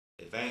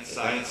Advanced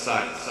Cycles.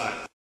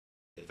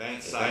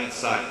 Advanced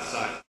Cycles.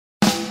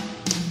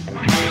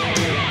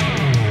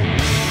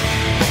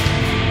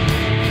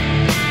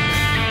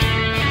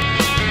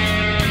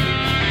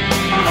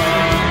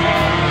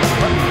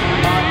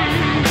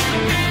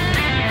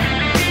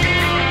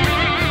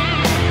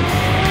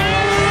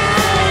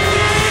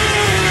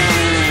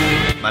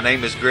 My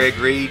name is Greg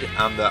Reed.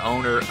 I'm the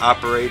owner,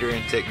 operator,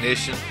 and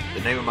technician. The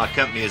name of my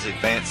company is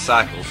Advanced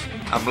Cycles.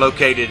 I'm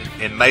located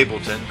in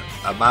Mableton,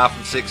 a mile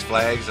from Six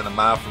Flags and a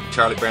mile from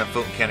Charlie Brown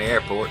Fulton County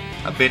Airport.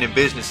 I've been in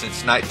business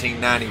since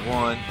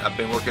 1991. I've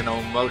been working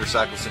on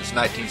motorcycles since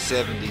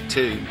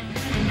 1972.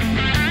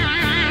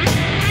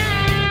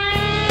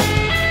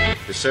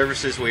 The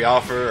services we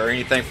offer are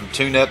anything from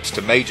tune-ups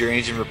to major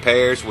engine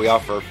repairs. We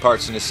offer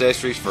parts and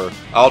accessories for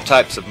all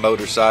types of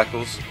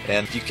motorcycles.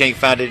 And if you can't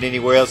find it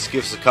anywhere else,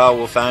 give us a call.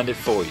 We'll find it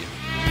for you.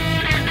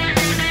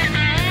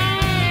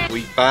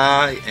 We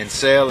buy and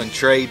sell and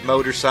trade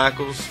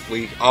motorcycles.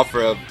 We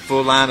offer a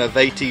full line of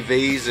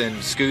ATVs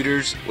and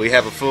scooters. We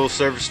have a full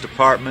service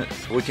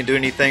department. We can do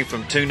anything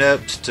from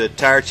tune-ups to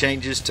tire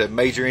changes to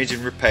major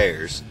engine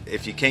repairs.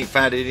 If you can't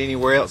find it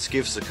anywhere else,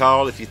 give us a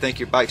call. If you think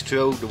your bike's too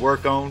old to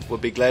work on, we'll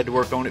be glad to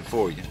work on it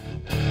for you.